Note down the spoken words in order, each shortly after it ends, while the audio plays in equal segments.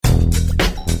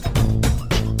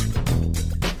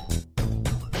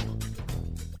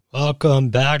welcome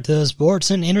back to the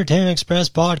Sports and Entertainment Express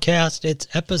podcast. It's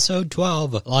episode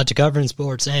 12, a lot to cover in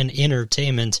sports and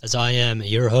entertainment, as I am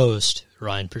your host,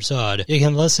 Ryan Prasad. You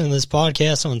can listen to this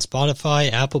podcast on Spotify,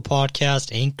 Apple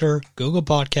Podcast, Anchor, Google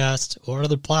Podcasts, or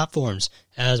other platforms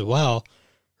as well.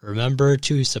 Remember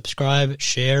to subscribe,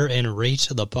 share, and rate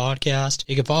the podcast.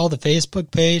 You can follow the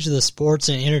Facebook page, the Sports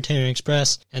and Entertainment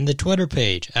Express, and the Twitter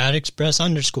page at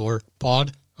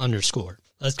 @express_pod_.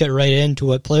 Let's get right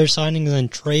into it. Player signings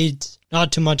and trades.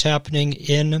 Not too much happening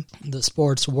in the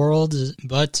sports world,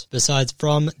 but besides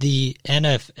from the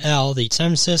NFL, the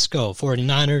San Francisco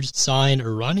 49ers signed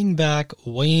running back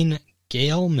Wayne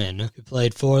Gallman, who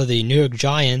played for the New York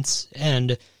Giants,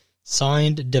 and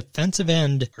signed defensive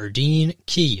end Dean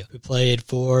Key, who played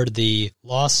for the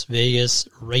Las Vegas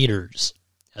Raiders,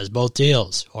 as both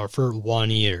deals are for 1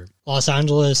 year. Los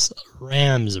Angeles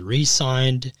Rams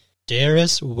re-signed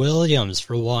Darius Williams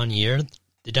for 1 year.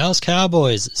 The Dallas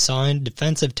Cowboys signed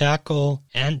defensive tackle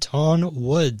Anton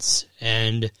Woods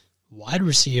and wide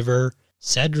receiver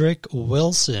Cedric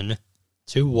Wilson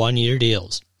to 1 year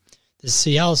deals. The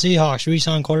Seattle Seahawks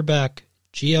re-signed quarterback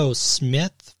Geo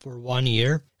Smith for 1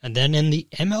 year. And then in the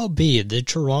MLB, the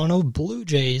Toronto Blue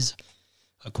Jays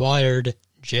acquired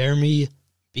Jeremy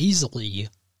Beasley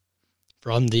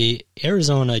from the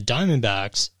Arizona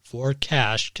Diamondbacks for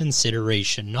cash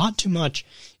consideration. Not too much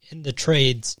in the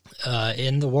trades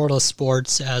in the world of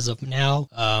sports as of now,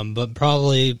 but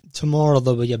probably tomorrow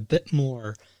there'll be a bit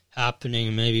more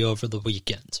happening, maybe over the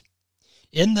weekend.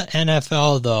 In the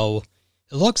NFL, though,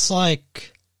 it looks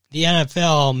like the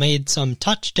NFL made some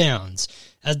touchdowns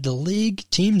as the league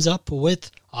teams up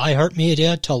with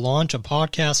iHeartMedia to launch a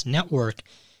podcast network.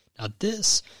 Now,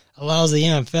 this allows the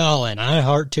NFL and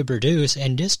iHeart to produce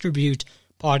and distribute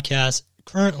podcasts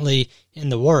currently in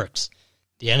the works.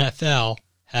 The NFL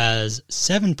has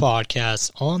 7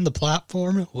 podcasts on the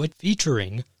platform, with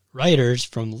featuring writers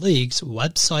from leagues,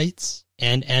 websites,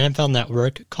 and NFL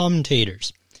Network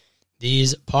commentators.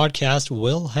 These podcasts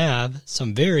will have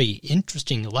some very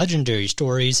interesting legendary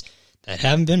stories that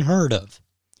haven't been heard of.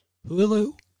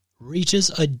 Hulu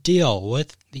reaches a deal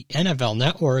with the NFL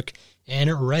Network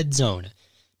and Red Zone.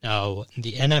 Now,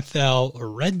 the NFL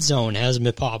Red Zone has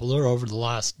been popular over the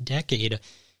last decade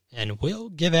and will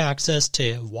give access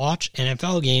to watch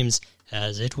NFL games,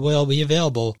 as it will be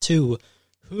available to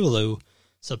Hulu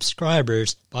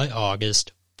subscribers by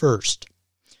August 1st.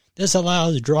 This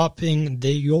allows dropping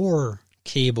your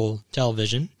cable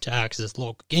television to access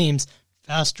local games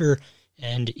faster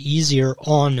and easier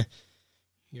on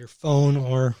your phone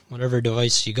or whatever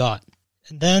device you got.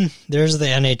 And then there's the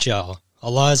NHL. A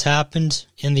lot has happened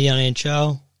in the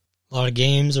NHL. A lot of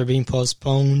games are being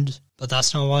postponed, but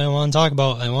that's not what I want to talk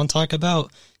about. I want to talk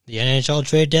about the NHL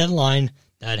trade deadline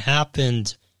that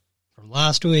happened from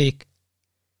last week.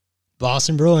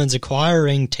 Boston Bruins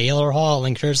acquiring Taylor Hall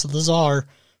and Chris Lazar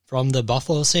from the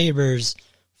Buffalo Sabres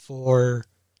for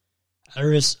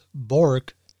Iris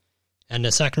Bork and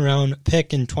a second-round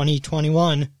pick in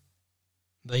 2021.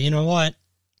 But you know what?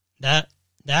 That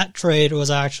trade was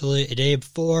actually a day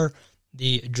before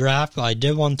the draft, but I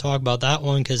did want to talk about that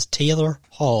one because Taylor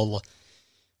Hall,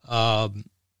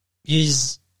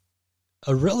 he's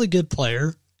a really good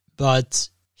player, but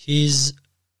he's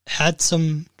had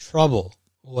some trouble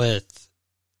with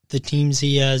the teams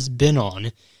he has been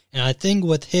on. And I think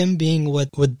with him being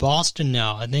with Boston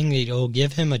now, I think it'll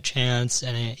give him a chance,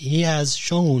 and he has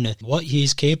shown what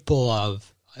he's capable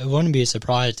of. I wouldn't be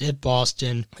surprised if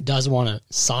Boston does want to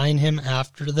sign him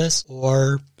after this,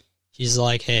 or he's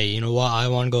like, hey, you know what, I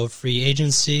want to go free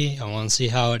agency, I want to see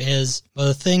how it is. But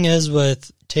the thing is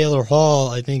with Taylor Hall,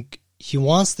 I think he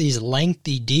wants these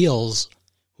lengthy deals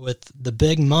with the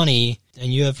big money,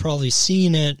 and you have probably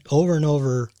seen it over and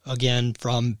over again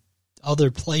from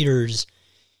other players.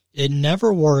 It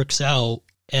never works out,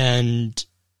 and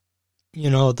you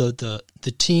know the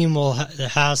team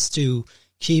has to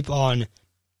keep on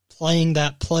playing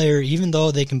that player, even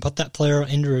though they can put that player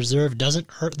into reserve.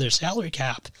 Doesn't hurt their salary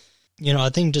cap. You know, I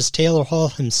think just Taylor Hall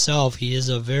himself, he is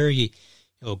a very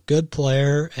good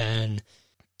player, and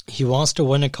he wants to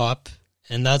win a cup,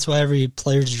 and that's what every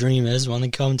player's dream is when they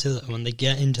get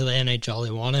into the NHL.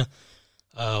 They want to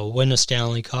win a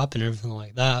Stanley Cup and everything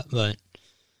like that, but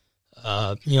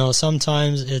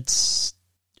sometimes it's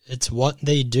what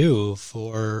they do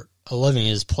for a living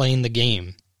is playing the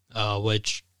game,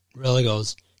 which really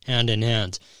goes hand in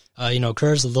hand.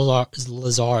 Chris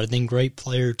Lazar, I think great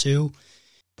player too.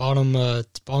 Bottom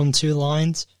 2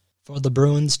 lines for the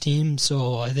Bruins team.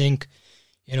 So I think,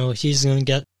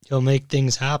 he'll make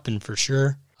things happen for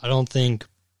sure. I don't think,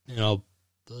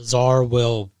 Lazar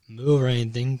will move or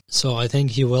anything, so I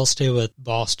think he will stay with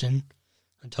Boston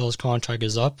until his contract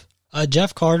is up.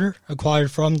 Jeff Carter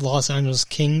acquired from the Los Angeles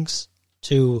Kings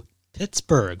to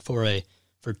Pittsburgh for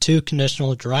 2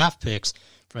 conditional draft picks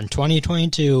from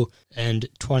 2022 and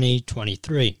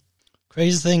 2023.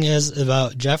 Crazy thing is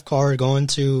about Jeff Carter going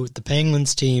to the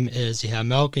Penguins team is you have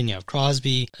Malkin, you have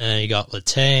Crosby, and you got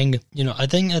Letang. I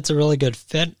think it's a really good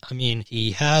fit. I mean,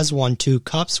 he has won 2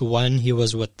 cups when he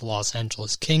was with the Los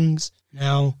Angeles Kings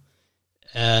now.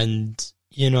 And,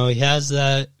 he has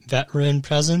that veteran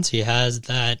presence. He has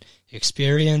that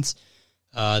experience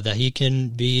that he can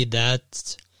be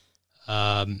that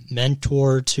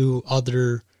mentor to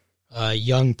other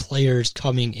young players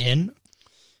coming in.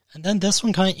 And then this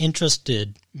one kind of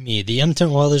interested me. The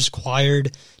Edmonton Oilers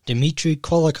acquired Dmitry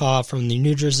Kulikov from the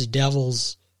New Jersey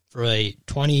Devils for a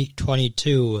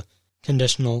 2022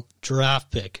 conditional draft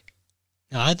pick.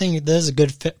 Now, I think this is a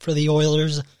good fit for the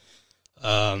Oilers.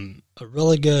 A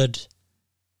really good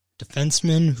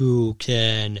defenseman who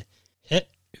can hit,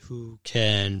 who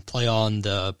can play on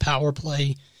the power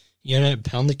play unit,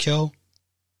 pound the kill,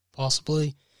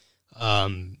 possibly.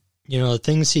 The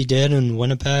things he did in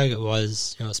Winnipeg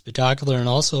was, spectacular, and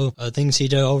also things he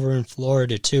did over in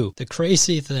Florida, too. The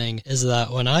crazy thing is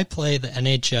that when I play the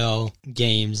NHL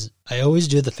games, I always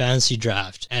do the fantasy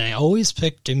draft, and I always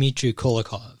pick Dmitry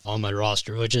Kulikov on my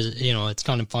roster, which is, it's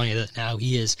kind of funny that now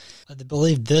he is. I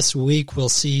believe this week we'll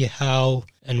see how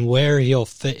and where he'll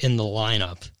fit in the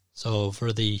lineup. So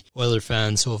for the Oilers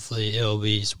fans, hopefully it'll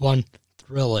be one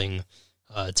thrilling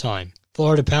time.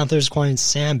 Florida Panthers acquiring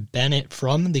Sam Bennett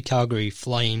from the Calgary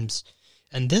Flames.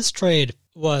 And this trade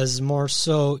was more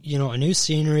so, a new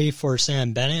scenery for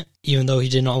Sam Bennett, even though he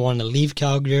did not want to leave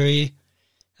Calgary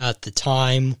at the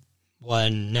time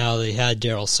when now they had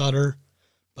Daryl Sutter.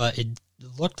 But it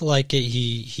looked like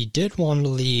he did want to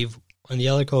leave when the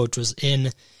other coach was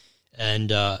in.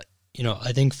 And,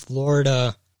 I think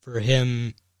Florida, for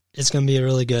him, it's going to be a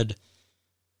really good.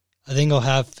 I think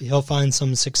he'll find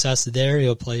some success there.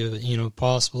 He'll play,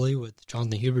 possibly with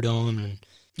Jonathan Huberdeau and,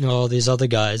 all these other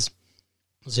guys.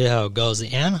 We'll see how it goes.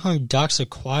 The Anaheim Ducks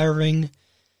acquiring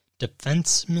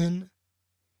defenseman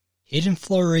Hayden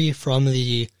Fleury from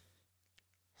the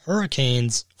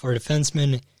Hurricanes for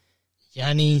defenseman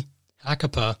Yanni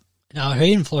Hakapa. Now,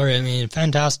 Hayden Fleury,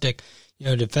 fantastic,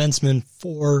 defenseman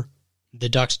for the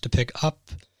Ducks to pick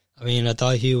up. I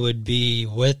thought he would be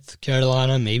with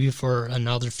Carolina maybe for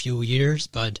another few years,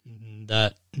 but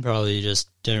that probably just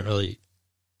didn't really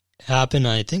happen.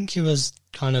 I think he was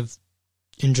kind of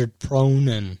injured prone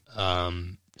and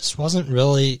just wasn't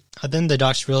really. I think the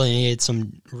Ducks really needed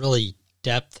some really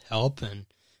depth help and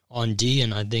on D,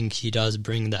 and I think he does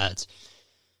bring that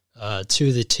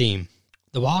to the team.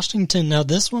 The Washington, now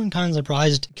this one kind of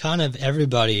surprised kind of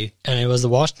everybody, and it was the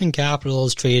Washington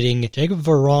Capitals trading Jacob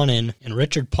Voronin and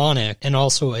Richard Panik, and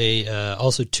also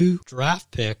also 2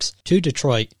 draft picks to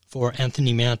Detroit for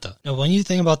Anthony Mantha. Now, when you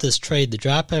think about this trade, the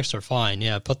draft picks are fine.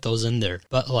 Yeah, put those in there.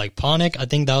 But like Panik, I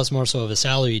think that was more so of a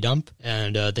salary dump,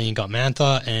 and then you got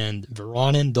Mantha and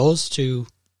Voronin. Those 2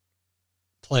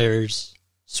 players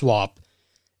swap,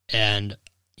 and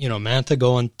Mantha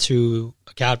going to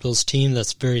a Capitals team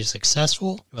that's very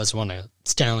successful. He has won a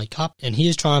Stanley Cup, and he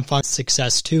is trying to find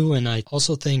success too. And I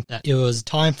also think that it was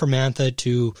time for Mantha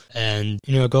to,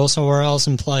 go somewhere else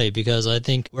and play, because I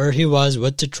think where he was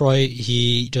with Detroit,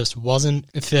 he just wasn't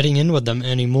fitting in with them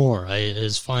anymore. I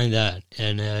just find that.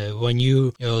 And when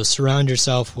you surround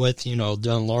yourself with,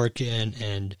 Dylan Larkin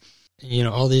and,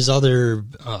 all these other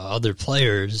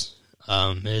players,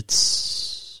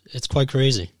 it's quite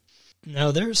crazy.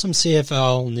 Now, there's some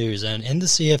CFL news, and in the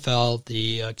CFL,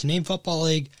 the Canadian Football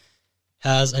League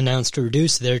has announced to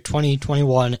reduce their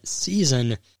 2021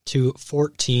 season to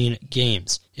 14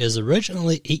 games. It is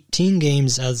originally 18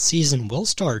 games, as the season will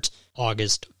start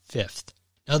August 5th.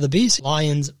 Now, the BC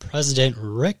Lions president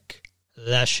Rick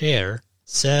Lachey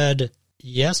said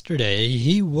yesterday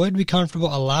he would be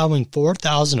comfortable allowing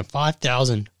 4,000 to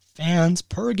 5,000 fans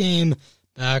per game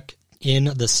back in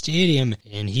the stadium,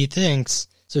 and he thinks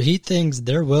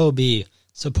there will be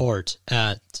support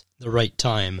at the right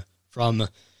time from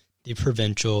the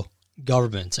provincial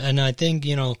government. And I think,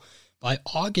 by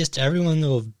August, everyone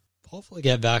will hopefully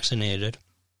get vaccinated.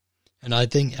 And I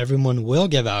think everyone will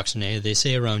get vaccinated. They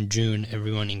say around June,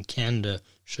 everyone in Canada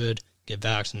should get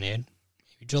vaccinated.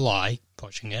 Maybe July,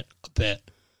 pushing it a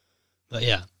bit. But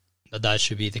yeah, that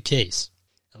should be the case.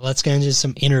 Now let's get into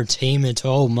some entertainment.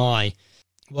 Oh my.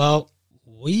 Well,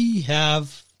 we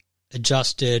have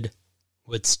adjusted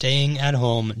with staying at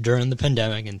home during the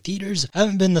pandemic, and theaters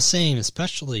haven't been the same,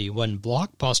 especially when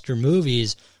blockbuster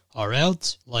movies are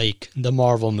out, like the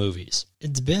Marvel movies.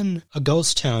 It's been a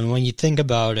ghost town when you think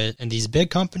about it, and these big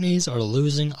companies are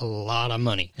losing a lot of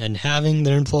money and having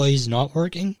their employees not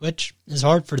working, which is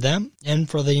hard for them and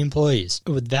for the employees.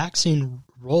 With vaccine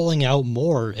rolling out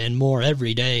more and more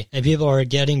every day, and people are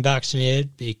getting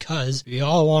vaccinated because we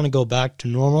all want to go back to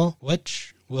normal,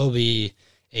 which will be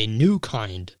a new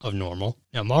kind of normal.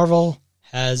 Now, Marvel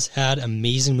has had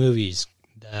amazing movies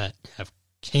that have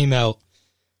came out,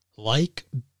 like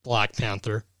Black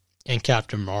Panther and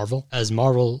Captain Marvel, as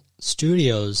Marvel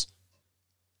Studios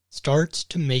starts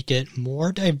to make it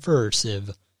more diverse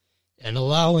and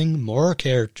allowing more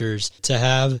characters to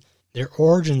have their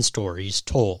origin stories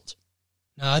told.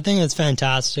 Now, I think it's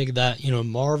fantastic that,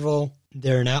 Marvel,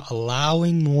 they're now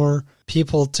allowing more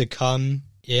people to come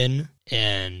in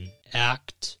and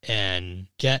act and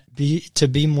to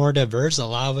be more diverse,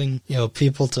 allowing,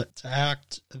 people to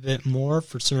act a bit more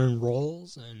for certain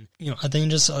roles. And, I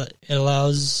think just it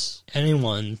allows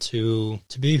anyone to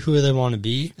be who they want to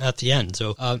be at the end.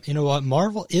 So, you know what?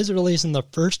 Marvel is releasing the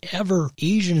first ever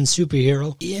Asian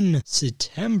superhero in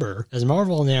September, as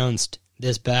Marvel announced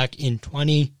this back in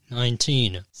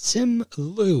 2019. Sim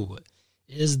Liu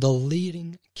is the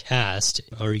leading cast,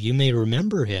 or you may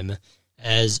remember him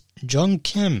as Jung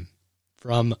Kim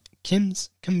from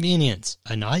Kim's Convenience.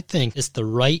 And I think it's the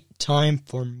right time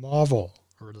for Marvel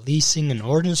releasing an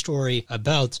origin story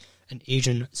about an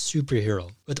Asian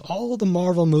superhero. With all the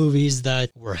Marvel movies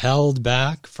that were held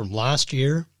back from last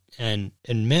year, and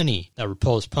many that were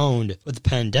postponed with the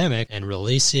pandemic and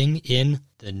releasing in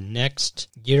the next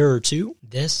year or two,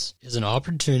 this is an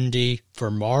opportunity for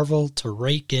Marvel to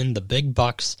rake in the big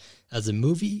bucks, as the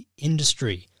movie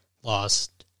industry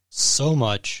lost so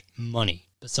much money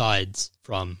besides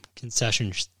from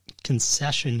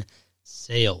concession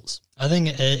sales. I think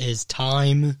it is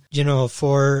time,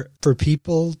 for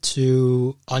people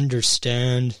to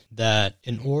understand that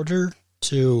in order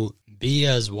to be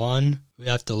as one, we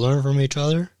have to learn from each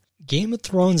other. Game of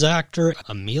Thrones actor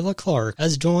Emilia Clarke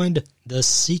has joined the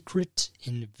Secret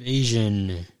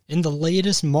Invasion in the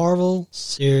latest Marvel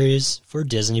series for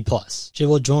Disney+. She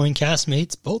will join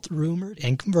castmates, both rumored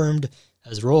and confirmed,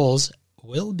 as roles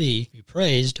will be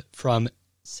praised from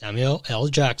Samuel L.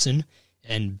 Jackson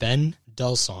and Ben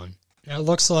Delson. Now, it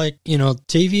looks like,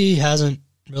 TV hasn't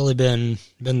really been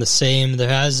the same. There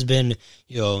has been,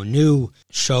 new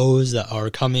shows that are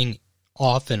coming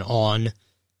off and on.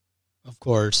 Of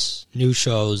course, new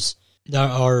shows that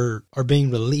are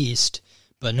being released,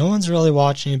 but no one's really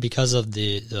watching it because of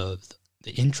the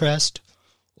interest,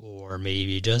 or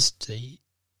maybe just they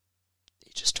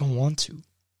just don't want to.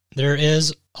 There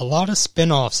is a lot of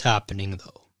spin-offs happening,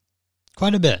 though.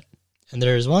 Quite a bit. And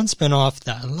there's one spin-off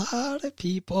that a lot of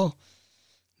people,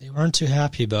 they weren't too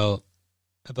happy about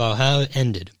how it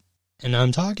ended. And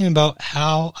I'm talking about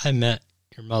How I Met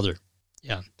Your Mother.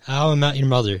 Yeah, How I Met Your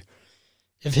Mother.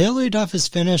 If Hilary Duff is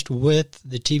finished with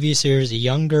the TV series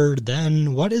Younger,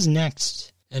 then what is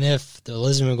next? And if the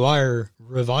Lizzie McGuire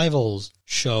Revivals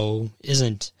show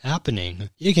isn't happening,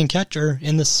 you can catch her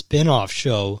in the spin-off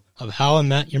show of How I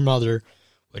Met Your Mother,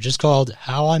 which is called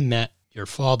How I Met Your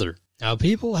Father. Now,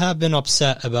 people have been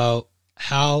upset about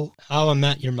how I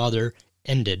Met Your Mother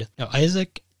ended. Now,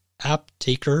 Isaac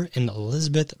Aptaker and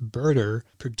Elizabeth Berger,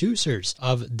 producers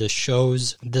of the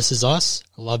shows This Is Us,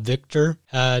 Love Victor,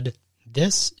 had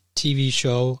this TV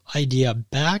show idea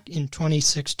back in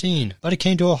 2016, but it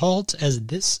came to a halt as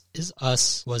This Is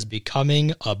Us was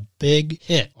becoming a big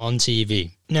hit on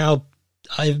TV. Now,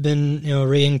 I've been,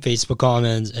 reading Facebook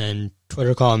comments and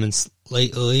Twitter comments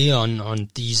lately on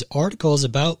these articles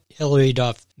about Hilary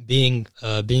Duff being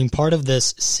part of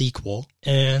this sequel,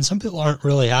 and some people aren't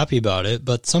really happy about it,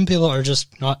 but some people are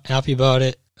just not happy about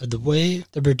it. The way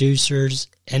the producers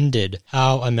ended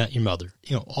How I Met Your Mother,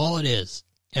 all it is.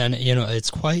 And,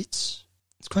 it's quite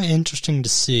interesting to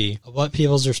see what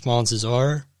people's responses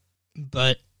are.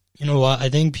 But, you know what? I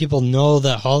think people know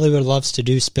that Hollywood loves to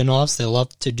do spin-offs. They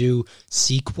love to do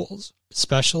sequels,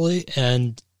 especially.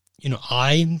 And,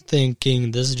 I'm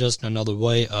thinking this is just another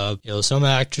way of, some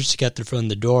actors to get their foot in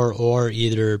the door, or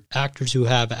either actors who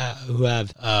have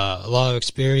a lot of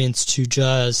experience to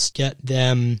just get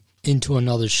them into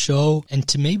another show and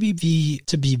to maybe be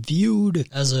viewed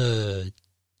as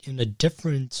in a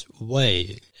different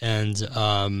way. And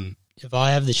if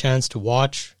I have the chance to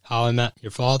watch How I Met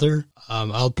Your Father,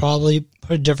 I'll probably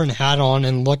put a different hat on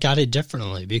and look at it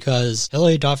differently, because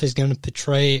Hilary Duff is going to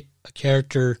portray a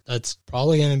character that's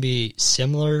probably going to be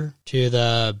similar to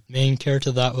the main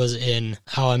character that was in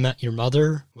How I Met Your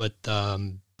Mother with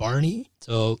Barney.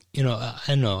 So, I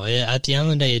don't know. At the end of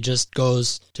the day, it just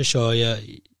goes to show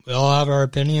you, We all have our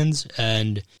opinions,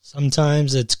 and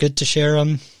sometimes it's good to share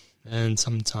them, and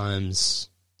sometimes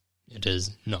it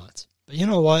is not. But you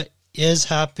know what is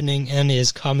happening and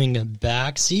is coming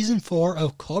back? Season 4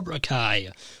 of Cobra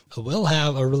Kai will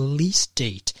have a release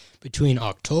date between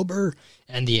October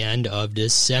and the end of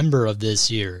December of this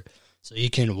year. So you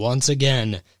can once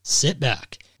again sit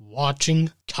back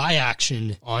watching Kai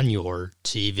action on your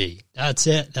TV. That's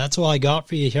it. That's all I got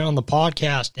for you here on the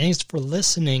podcast. Thanks for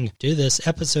listening to this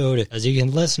episode, as you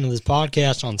can listen to this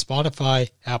podcast on Spotify,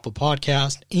 Apple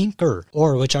Podcast, Anchor,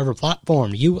 or whichever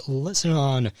platform you listen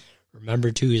on.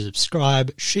 Remember to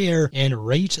subscribe, share, and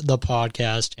rate the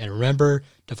podcast. And remember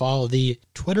to follow the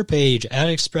Twitter page at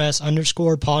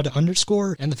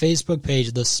express_pod_ and the Facebook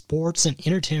page, the Sports and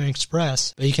Entertainment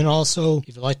Express. But you can also, if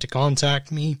you'd like to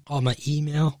contact me on my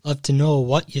email, love to know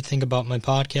what you think about my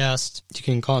podcast, you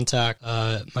can contact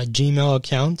my Gmail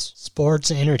account,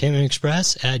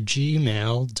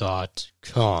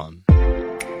 sportsentertainmentexpress@gmail.com.